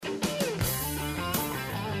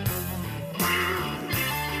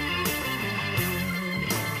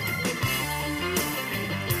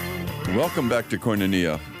Welcome back to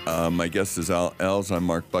Koinonia. My guest is Els. I'm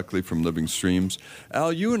Mark Buckley from Living Streams.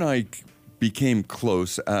 Al, you and I became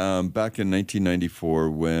close back in 1994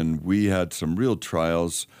 when we had some real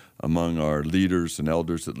trials among our leaders and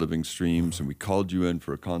elders at Living Streams, and we called you in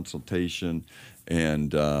for a consultation.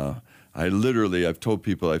 And I've told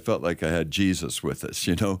people I felt like I had Jesus with us,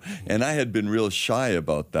 and I had been real shy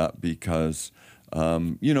about that because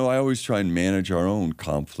I always try and manage our own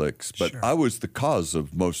conflicts, but Sure. I was the cause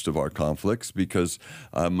of most of our conflicts because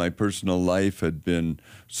my personal life had been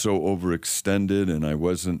so overextended and I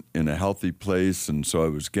wasn't in a healthy place, and so I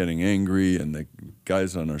was getting angry, and the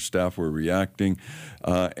guys on our staff were reacting.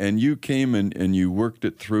 And you came and you worked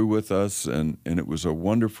it through with us, and it was a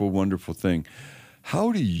wonderful, wonderful thing.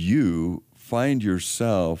 How do you find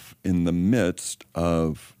yourself in the midst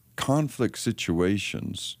of conflict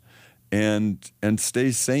situations and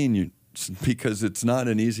stay sane, because it's not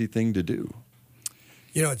an easy thing to do?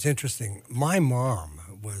 It's interesting. My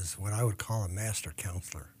mom was what I would call a master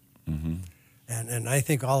counselor. Mm-hmm. And I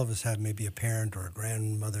think all of us have maybe a parent or a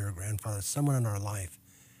grandmother or grandfather, someone in our life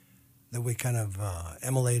that we kind of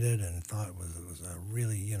emulated and thought was a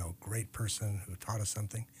really, great person who taught us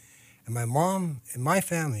something. And my mom, in my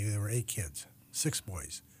family, there were 8 kids, 6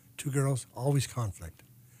 boys, 2 girls, always conflict.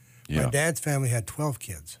 Yeah. My dad's family had 12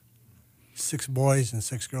 kids. 6 boys and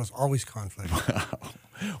 6 girls, always conflict. Wow.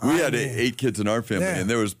 We had 8 kids in our family, and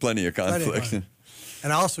there was plenty of conflict.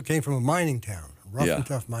 And I also came from a mining town, rough Yeah. and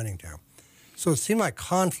tough mining town. So it seemed like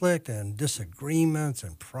conflict and disagreements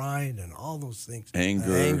and pride and all those things.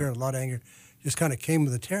 Anger. A lot of anger, just kind of came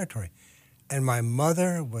with the territory. And my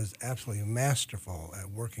mother was absolutely masterful at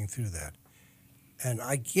working through that. And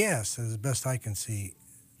I guess, as best I can see,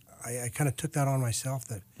 I kind of took that on myself,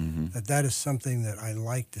 that is something that I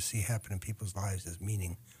like to see happen in people's lives as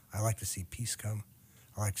meaning. I like to see peace come.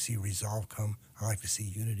 I like to see resolve come. I like to see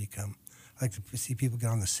unity come. I like to see people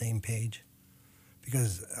get on the same page.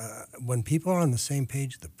 Because when people are on the same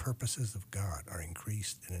page, the purposes of God are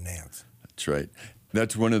increased and enhanced. That's right.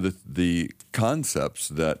 That's one of the concepts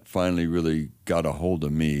that finally really got a hold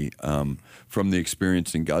of me from the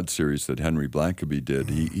Experiencing God series that Henry Blackaby did.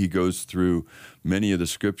 Mm-hmm. He goes through many of the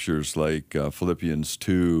scriptures like Philippians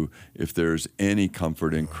 2, if there's any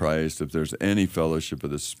comfort in Christ, if there's any fellowship of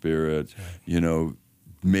the Spirit,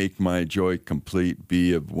 make my joy complete,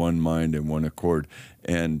 be of one mind and one accord.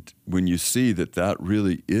 And when you see that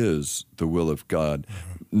really is the will of God,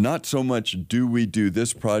 not so much do we do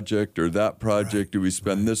this project or that project, do we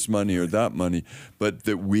spend this money or that money, but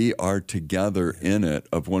that we are together in it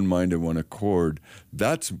of one mind and one accord,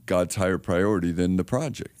 that's God's higher priority than the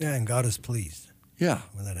project. Yeah, and God is pleased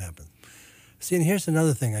when that happens. See, and here's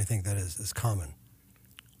another thing I think that is common.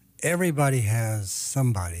 Everybody has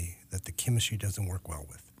somebody that the chemistry doesn't work well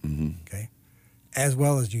with, okay? As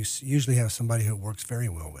well as you usually have somebody who it works very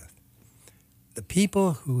well with. The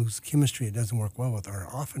people whose chemistry it doesn't work well with are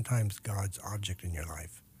oftentimes God's object in your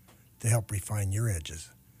life to help refine your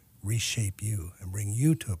edges, reshape you, and bring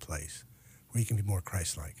you to a place where you can be more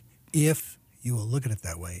Christ-like. If you will look at it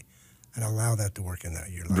that way and allow that to work in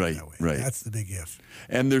your life that way. Right. That's the big if.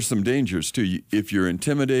 And there's some dangers, too. If you're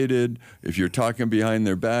intimidated, if you're talking behind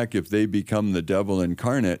their back, if they become the devil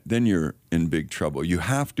incarnate, then you're in big trouble. You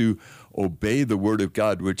have to obey the word of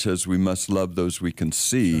God, which says we must love those we can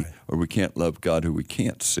see, or we can't love God who we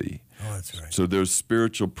can't see. Oh, that's right. So those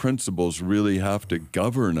spiritual principles really have to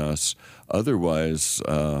govern us. Otherwise,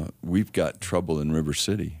 we've got trouble in River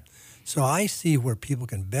City. So I see where people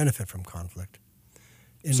can benefit from conflict.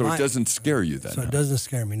 It doesn't scare you then? So it doesn't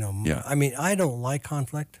scare me, no. Yeah. I mean, I don't like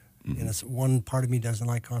conflict. One part of me doesn't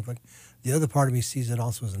like conflict. The other part of me sees it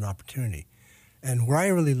also as an opportunity. And where I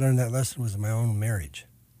really learned that lesson was in my own marriage.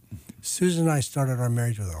 Susan and I started our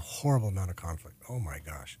marriage with a horrible amount of conflict. Oh, my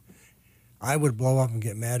gosh. I would blow up and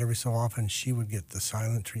get mad every so often. She would get the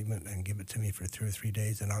silent treatment and give it to me for 2 or 3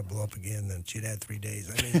 days, and I'd blow up again. Then she'd add 3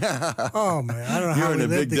 days. I mean, oh, man, I don't know how we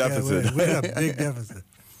lived together. We had a big deficit.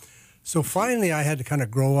 So finally, I had to kind of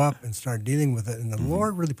grow up and start dealing with it. And the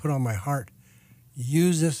Lord really put on my heart,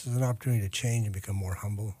 use this as an opportunity to change and become more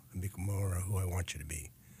humble and become more who I want you to be.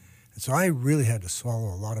 And so I really had to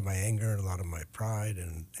swallow a lot of my anger, a lot of my pride,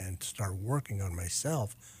 and start working on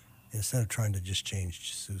myself instead of trying to just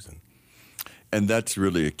change Susan. And that's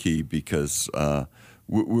really a key because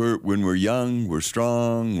when we're young, we're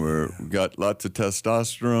strong, we've got lots of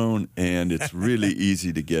testosterone, and it's really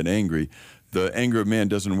easy to get angry. The anger of man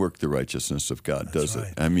doesn't work the righteousness of God, does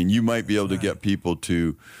it? I mean, you might be able to get people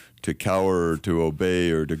to cower or to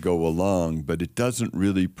obey or to go along, but it doesn't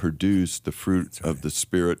really produce the fruit of the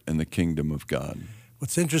Spirit and the kingdom of God.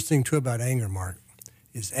 What's interesting, too, about anger, Mark,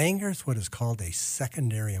 is anger is what is called a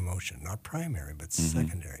secondary emotion, not primary, but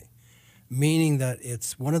secondary, meaning that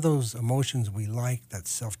it's one of those emotions we like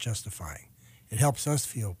that's self-justifying. It helps us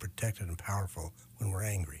feel protected and powerful when we're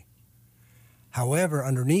angry. However,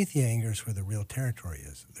 underneath the anger is where the real territory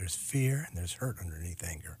is. There's fear and there's hurt underneath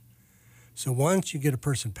anger. So once you get a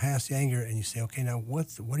person past the anger and you say, okay, now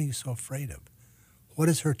what are you so afraid of? What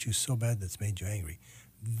has hurt you so bad that's made you angry?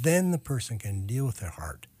 Then the person can deal with their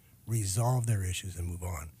heart, resolve their issues, and move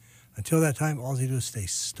on. Until that time, all they do is stay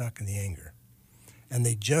stuck in the anger. And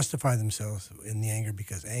they justify themselves in the anger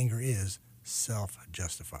because anger is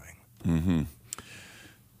self-justifying. Mm-hmm.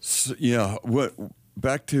 So, yeah,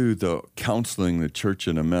 back to the counseling the church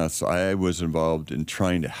in a mess. I was involved in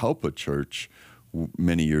trying to help a church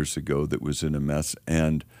many years ago that was in a mess,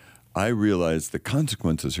 and I realized the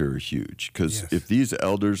consequences here are huge because if these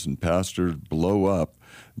elders and pastors blow up,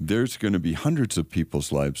 there's going to be hundreds of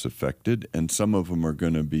people's lives affected, and some of them are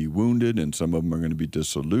going to be wounded, and some of them are going to be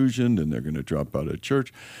disillusioned, and they're going to drop out of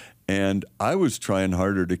church. And I was trying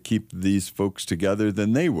harder to keep these folks together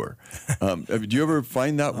than they were. Do you ever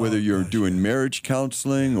find that, whether you're doing marriage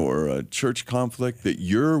counseling or a church conflict, that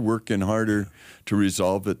you're working harder to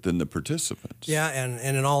resolve it than the participants? Yeah, and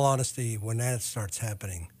in all honesty, when that starts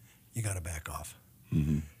happening, you got to back off.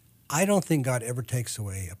 Mm-hmm. I don't think God ever takes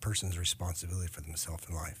away a person's responsibility for themselves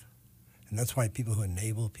in life. And that's why people who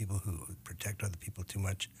enable, people who protect other people too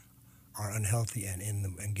much are unhealthy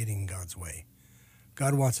and getting in God's way.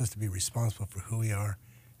 God wants us to be responsible for who we are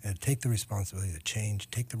and take the responsibility to change,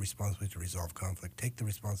 take the responsibility to resolve conflict, take the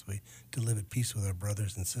responsibility to live at peace with our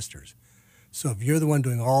brothers and sisters. So if you're the one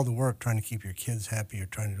doing all the work trying to keep your kids happy, or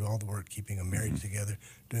trying to do all the work keeping a marriage together,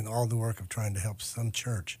 doing all the work of trying to help some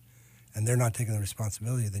church, and they're not taking the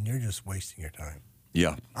responsibility, then you're just wasting your time.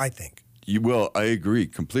 Yeah. I think. Well, I agree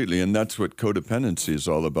completely, and that's what codependency is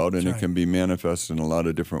all about, and it can be manifest in a lot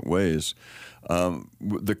of different ways.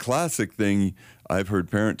 The classic thing I've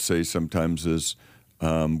heard parents say sometimes is,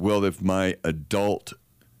 well, if my adult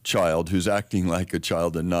child, who's acting like a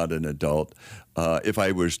child and not an adult, if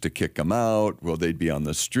I was to kick them out, well, they'd be on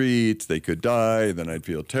the streets, they could die, then I'd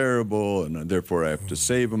feel terrible, and therefore I have to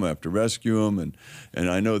save them, I have to rescue them, and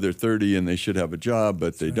I know they're 30 and they should have a job,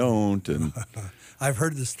 but they don't. And I've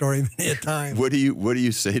heard this story many a time. What do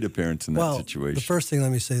you say to parents in that situation? The first thing,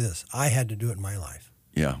 let me say this. I had to do it in my life.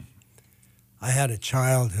 Yeah. I had a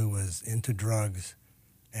child who was into drugs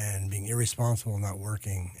and being irresponsible, not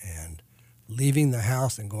working, and leaving the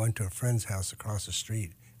house and going to a friend's house across the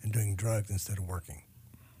street and doing drugs instead of working.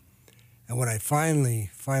 And when I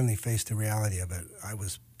finally faced the reality of it, I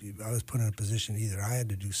was put in a position either I had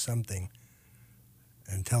to do something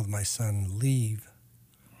and tell my son leave,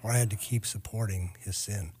 or I had to keep supporting his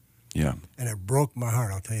sin. Yeah. And it broke my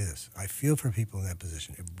heart. I'll tell you this. I feel for people in that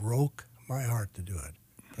position. It broke my heart to do it,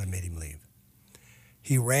 but I made him leave.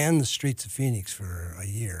 He ran the streets of Phoenix for a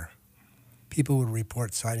year. People would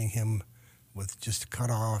report sighting him with just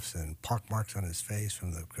cut-offs and pock marks on his face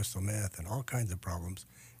from the crystal meth and all kinds of problems.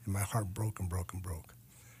 And my heart broke and broke and broke.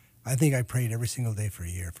 I think I prayed every single day for a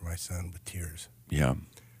year for my son with tears. Yeah.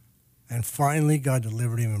 And finally, God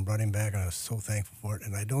delivered him and brought him back, and I was so thankful for it.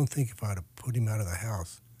 And I don't think if I had put him out of the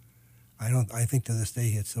house, I think to this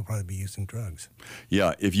day he'd still probably be using drugs.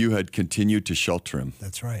 Yeah, if you had continued to shelter him.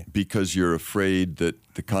 That's right. Because you're afraid that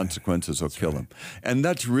the consequences will kill him. And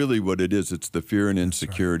that's really what it is. It's the fear and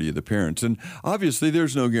insecurity of the parents. And obviously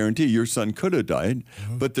there's no guarantee. Your son could have died,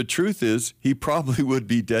 but the truth is he probably would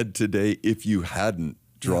be dead today if you hadn't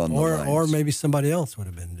drawn the lines. Or maybe somebody else would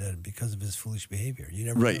have been dead because of his foolish behavior. You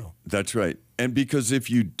never know. Right, that's right. And because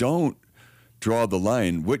if you don't draw the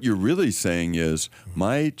line, what you're really saying is,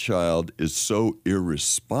 my child is so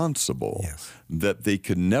irresponsible that they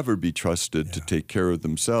could never be trusted to take care of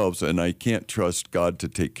themselves, and I can't trust God to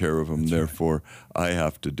take care of them, therefore I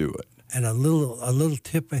have to do it. And a little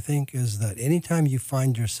tip, I think, is that anytime you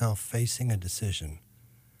find yourself facing a decision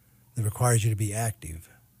that requires you to be active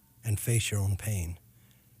and face your own pain,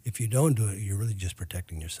 if you don't do it, you're really just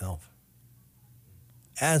protecting yourself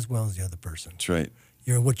as well as the other person. That's right.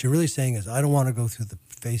 What you're really saying is, I don't want to go through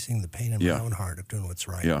facing the pain in my own heart of doing what's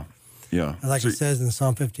right. Yeah, yeah. And like it says in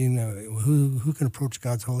Psalm 15, who can approach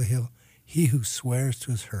God's holy hill? He who swears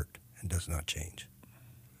to his hurt and does not change.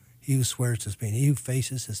 He who swears to his pain. He who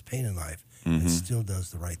faces his pain in life and still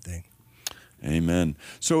does the right thing. Amen.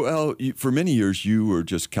 So, Al, for many years, you were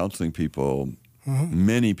just counseling people,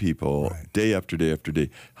 many people, day after day after day.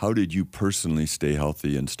 How did you personally stay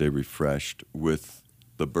healthy and stay refreshed with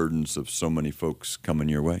the burdens of so many folks coming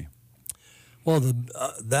your way? Well,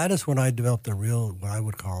 that is when I developed what I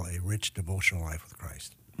would call a rich devotional life with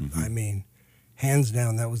Christ. I mean, hands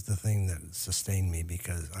down, that was the thing that sustained me,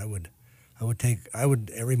 because I would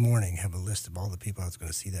every morning have a list of all the people I was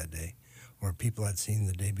going to see that day, or people I'd seen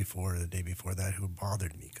the day before or the day before that who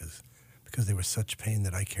bothered me because they were such pain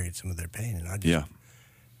that I carried some of their pain. And I just,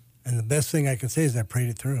 and the best thing I can say is I prayed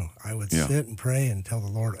it through. I would sit and pray and tell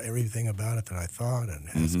the Lord everything about it that I thought, and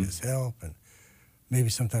ask His help, and maybe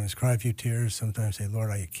sometimes cry a few tears, sometimes say, Lord,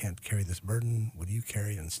 I can't carry this burden. Will you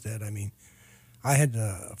carry it instead? I mean, I had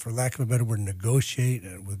to, for lack of a better word, negotiate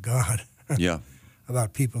with God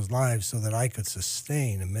about people's lives so that I could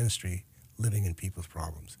sustain a ministry living in people's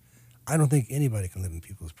problems. I don't think anybody can live in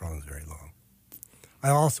people's problems very long. I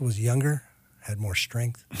also was younger, had more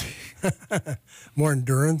strength, more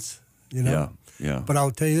endurance, you know. Yeah. But I'll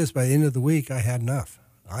tell you this, by the end of the week, I had enough.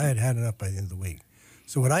 I had enough by the end of the week.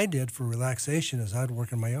 So what I did for relaxation is I'd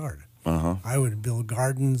work in my yard. I would build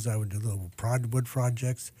gardens. I would do little wood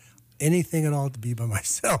projects, anything at all to be by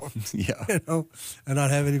myself. You know, and not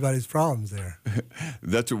have anybody's problems there.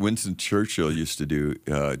 That's what Winston Churchill used to do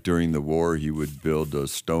during the war. He would build a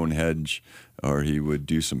Stonehenge, or he would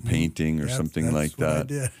do some painting or something like that. I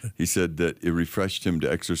did. He said that it refreshed him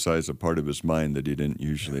to exercise a part of his mind that he didn't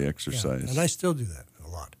usually exercise. And I still do that a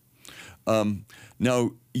lot.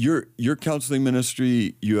 Now, your counseling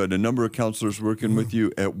ministry, you had a number of counselors working with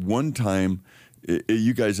you. At one time,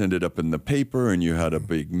 you guys ended up in the paper, and you had a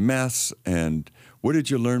big mess. And what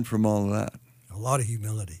did you learn from all of that? A lot of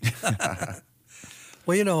humility.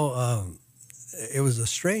 Well, you know, it was a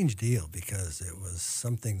strange deal because it was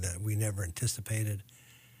something that we never anticipated,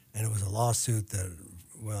 and it was a lawsuit that,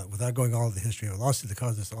 well, without going all of the history, a lawsuit that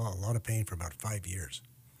caused us all a lot of pain for about 5 years.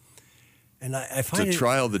 And I find it's a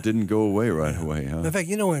trial that didn't go away right away, huh? In fact,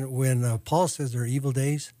 you know, when Paul says there are evil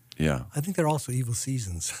days, I think there are also evil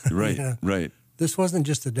seasons. Right, you know? Right. This wasn't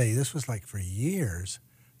just a day. This was like for years,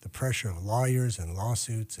 the pressure of lawyers and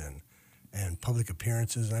lawsuits and public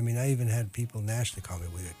appearances. I mean, I even had people nationally call me,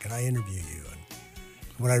 can I interview you? And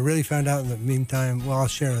what I really found out in the meantime, well, I'll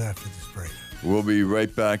share that after this break. We'll be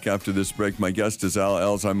right back after this break. My guest is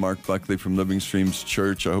Els. I'm Mark Buckley from Living Streams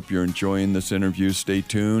Church. I hope you're enjoying this interview. Stay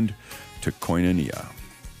tuned to Koinonia.